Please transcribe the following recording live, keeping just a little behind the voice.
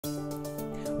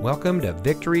Welcome to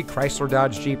Victory Chrysler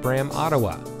Dodge Jeep Ram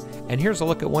Ottawa. And here's a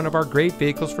look at one of our great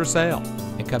vehicles for sale.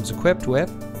 It comes equipped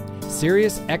with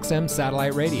Sirius XM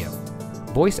satellite radio,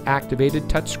 voice-activated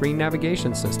touchscreen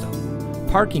navigation system,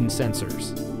 parking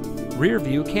sensors, rear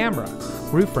view camera,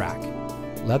 roof rack,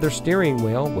 leather steering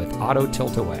wheel with auto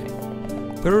tilt-away,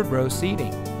 third row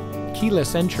seating,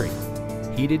 keyless entry,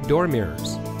 heated door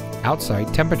mirrors,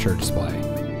 outside temperature display,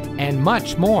 and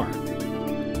much more.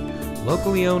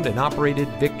 Locally owned and operated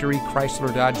Victory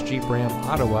Chrysler Dodge Jeep Ram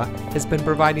Ottawa has been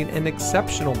providing an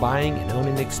exceptional buying and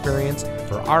owning experience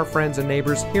for our friends and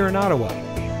neighbors here in Ottawa.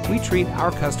 We treat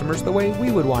our customers the way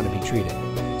we would want to be treated,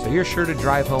 so you're sure to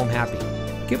drive home happy.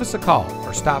 Give us a call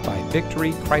or stop by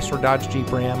Victory Chrysler Dodge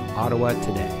Jeep Ram Ottawa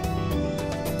today.